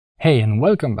Hey and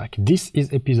welcome back. This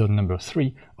is episode number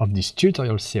 3 of this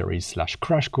tutorial series /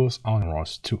 crash course on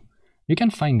ROS2. You can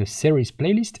find the series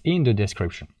playlist in the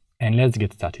description. And let's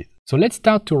get started. So let's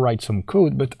start to write some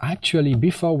code, but actually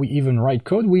before we even write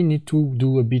code, we need to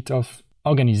do a bit of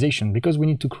organization because we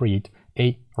need to create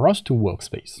a ROS2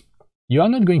 workspace. You are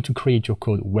not going to create your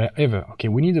code wherever, okay?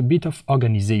 We need a bit of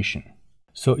organization.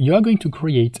 So you are going to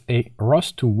create a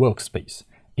ROS2 workspace.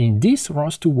 In this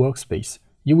ROS2 workspace,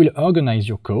 you will organize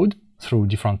your code through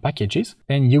different packages,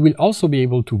 and you will also be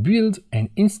able to build and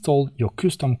install your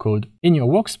custom code in your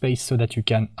workspace so that you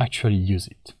can actually use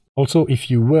it. Also,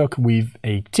 if you work with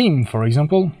a team, for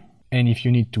example, and if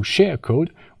you need to share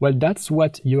code, well, that's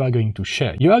what you are going to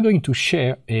share. You are going to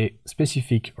share a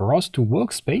specific ROS2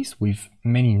 workspace with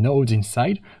many nodes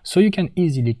inside, so you can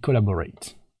easily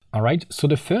collaborate. All right, so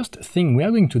the first thing we are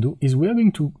going to do is we are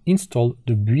going to install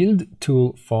the build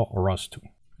tool for ROS2.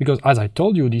 Because as I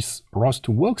told you, this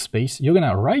ROS2 workspace, you're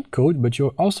gonna write code, but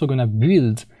you're also gonna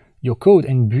build your code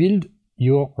and build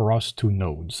your ROS2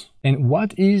 nodes. And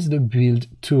what is the build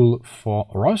tool for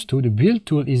ROS2? The build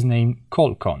tool is named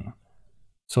colcon.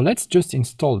 So let's just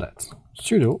install that.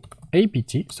 Sudo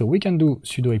apt, so we can do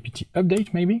sudo apt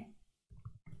update maybe,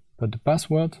 put the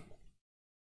password.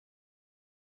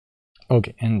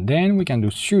 Okay, and then we can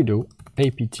do sudo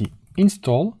apt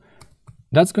install.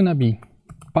 That's gonna be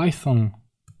Python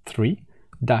 3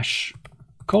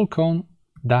 -colcon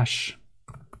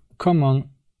 -common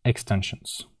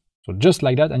extensions. So just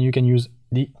like that, and you can use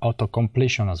the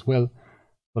autocompletion as well.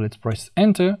 So let's press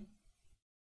enter.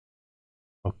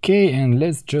 Okay, and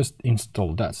let's just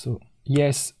install that. So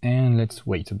yes, and let's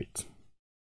wait a bit.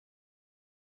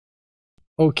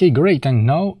 Okay, great, and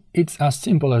now it's as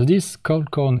simple as this.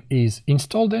 Colcon is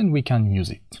installed and we can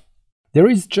use it. There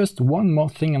is just one more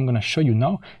thing I'm going to show you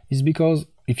now, is because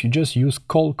if you just use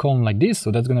colcon like this,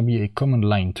 so that's going to be a command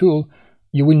line tool,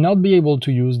 you will not be able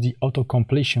to use the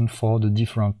autocompletion for the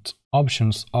different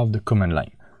options of the command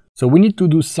line. So we need to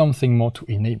do something more to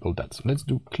enable that. So let's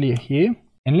do clear here,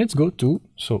 and let's go to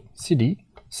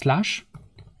cd/user,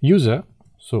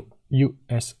 so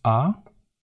usr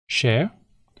share,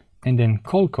 and then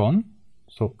colcon,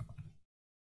 so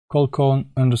colcon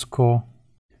 _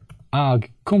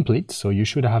 arg complete, so you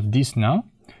should have this now,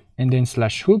 and then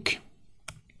 /hook.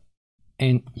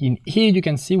 And in here you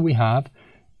can see we have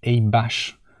a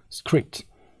bash script.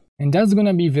 And that's going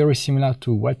to be very similar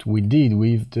to what we did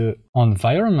with the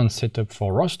environment setup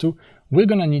for ROS2. We're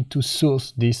going to need to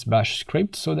source this bash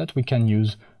script so that we can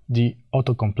use the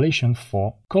autocompletion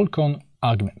for colcon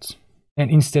arguments.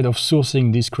 And instead of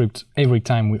sourcing this script every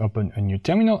time we open a new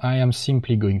terminal, I am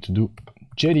simply going to do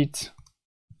gedit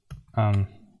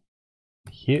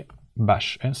here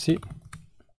bash rc.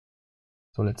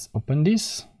 So let's open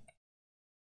this.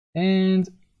 And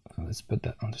let's put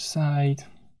that on the side.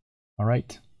 All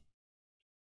right.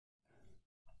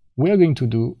 We are going to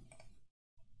do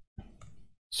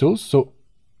source. So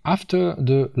after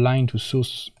the line to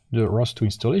source the ROS2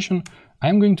 installation,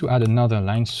 I'm going to add another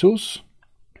line source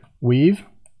with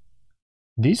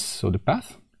this, so the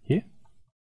path here,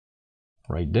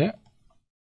 right there,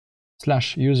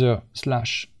 /user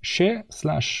 /share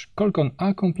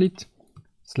 /colcon complete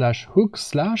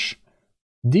 /hook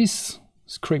 /this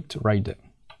script right there.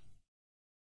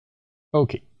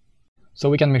 Okay, so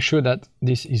we can make sure that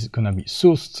this is gonna be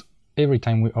sourced every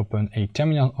time we open a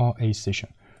terminal or a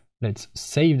session. Let's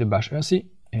save the bash rc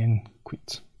and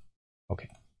quit. Okay,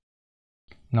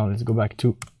 now let's go back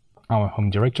to our home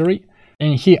directory,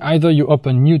 and here either you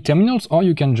open new terminals or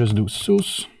you can just do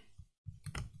source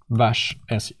bash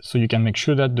rc, so you can make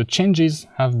sure that the changes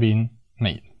have been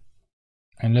made.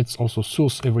 And let's also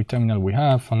source every terminal we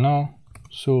have for now.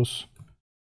 Source,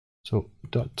 so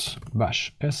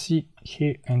 .bash rc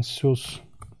here, and source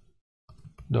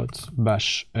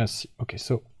 .bash rc. Okay,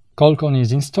 so colcon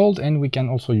is installed, and we can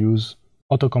also use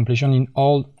autocompletion in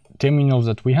all terminals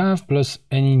that we have, plus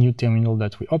any new terminal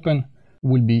that we open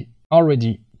will be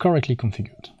already correctly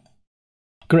configured.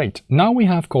 Great, now we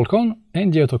have colcon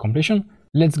and the autocompletion.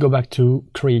 Let's go back to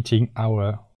creating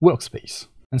our workspace.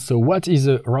 And so what is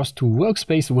a ROS2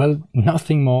 workspace? Well,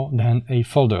 nothing more than a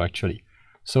folder actually.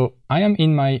 So I am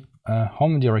in my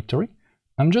home directory.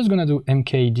 I'm just gonna do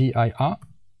mkdir.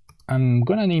 I'm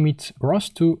gonna name it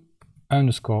ROS2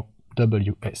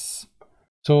 _ws.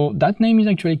 So that name is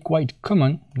actually quite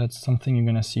common. That's something you're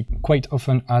gonna see quite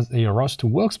often as a ROS2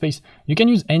 workspace. You can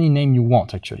use any name you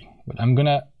want actually, but I'm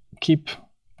gonna keep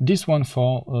this one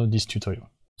for this tutorial.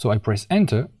 So I press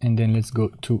enter, and then let's go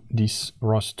to this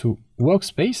ROS2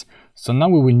 workspace. So now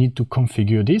we will need to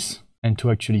configure this and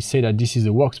to actually say that this is a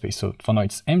workspace. So for now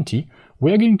it's empty.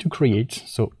 We are going to create,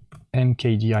 so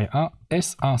mkdir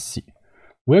src.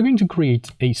 We're going to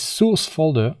create a source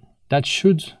folder that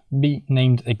should be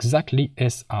named exactly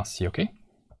src, okay?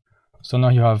 So now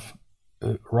you have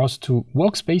a ROS2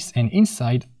 workspace and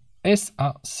inside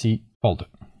src folder.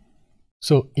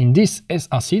 So in this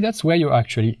src, that's where you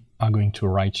actually are going to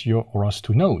write your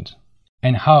ROS2 node.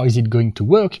 And how is it going to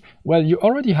work? Well, you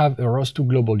already have a ROS2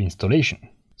 global installation.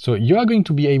 So you are going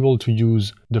to be able to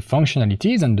use the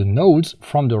functionalities and the nodes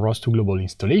from the ROS2 global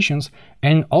installations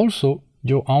and also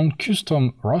your own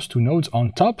custom ROS2 nodes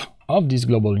on top of this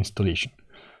global installation.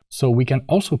 So we can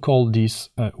also call this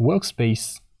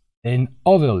workspace an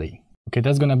overlay. Okay,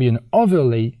 that's going to be an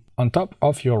overlay on top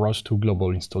of your ROS2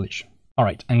 global installation. All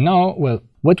right, and now, well,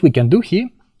 what we can do here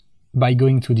by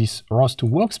going to this ROS2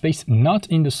 workspace, not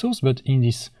in the source, but in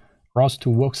this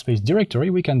ROS2 workspace directory,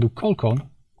 we can do colcon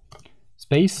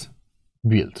space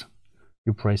build.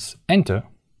 You press enter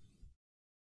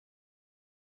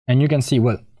and you can see,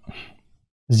 well,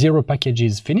 0 package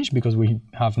is finished because we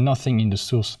have nothing in the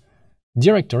source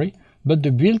directory, but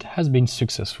the build has been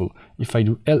successful. If I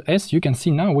do ls, you can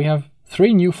see now we have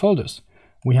 3 new folders.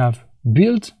 We have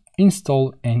build,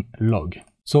 install, and log.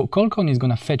 So colcon is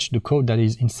going to fetch the code that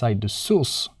is inside the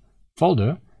source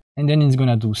folder, and then it's going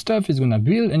to do stuff, it's going to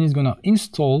build, and it's going to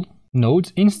install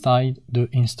nodes inside the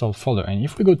install folder. And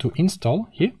if we go to install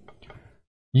here,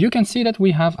 you can see that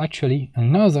we have actually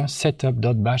another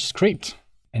setup.bash script.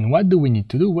 And what do we need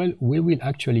to do? Well, we will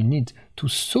actually need to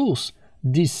source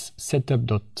this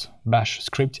setup.bash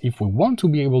script if we want to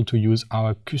be able to use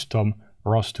our custom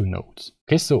ROS2 nodes.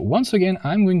 Okay, so once again,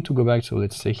 I'm going to go back to,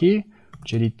 let's say here,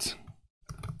 gedit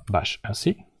bash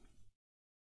rc.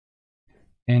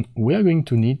 And we're going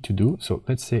to need to do, so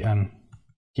let's say I'm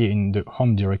here in the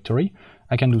home directory,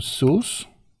 I can do source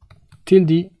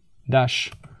tilde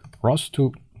dash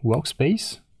ROS2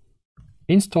 workspace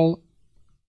install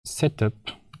setup.bash.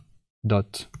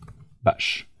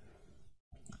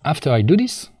 After I do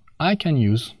this, I can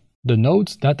use the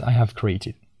nodes that I have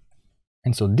created.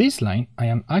 And so this line, I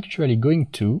am actually going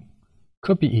to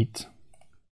copy it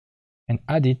and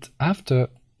add it after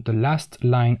the last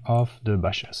line of the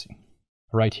bash rc,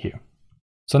 right here.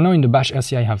 So now in the bash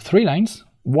rc, I have 3 lines.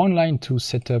 1 line to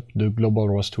set up the global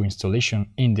ROS2 installation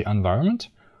in the environment,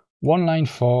 1 line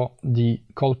for the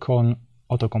colcon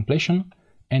autocompletion,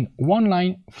 and 1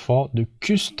 line for the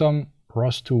custom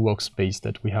ROS2 workspace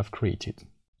that we have created.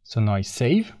 So now I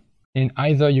save, and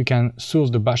either you can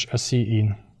source the bash rc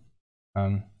in,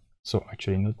 so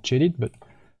actually not gedit, but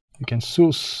you can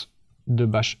source the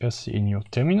bash rc in your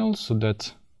terminal so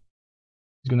that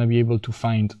it's going to be able to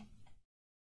find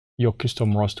your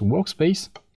custom ROS2 workspace,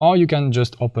 or you can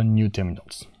just open new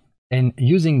terminals. And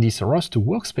using this ROS2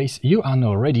 workspace, you are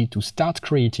now ready to start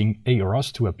creating a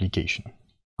ROS2 application.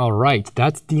 Alright,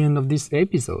 that's the end of this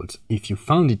episode. If you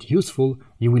found it useful,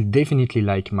 you will definitely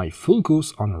like my full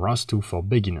course on ROS2 for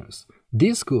beginners.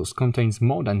 This course contains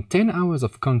more than 10 hours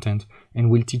of content and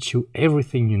will teach you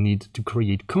everything you need to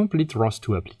create complete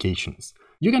ROS2 applications.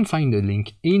 You can find the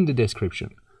link in the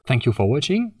description. Thank you for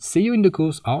watching, see you in the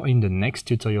course or in the next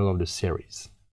tutorial of the series.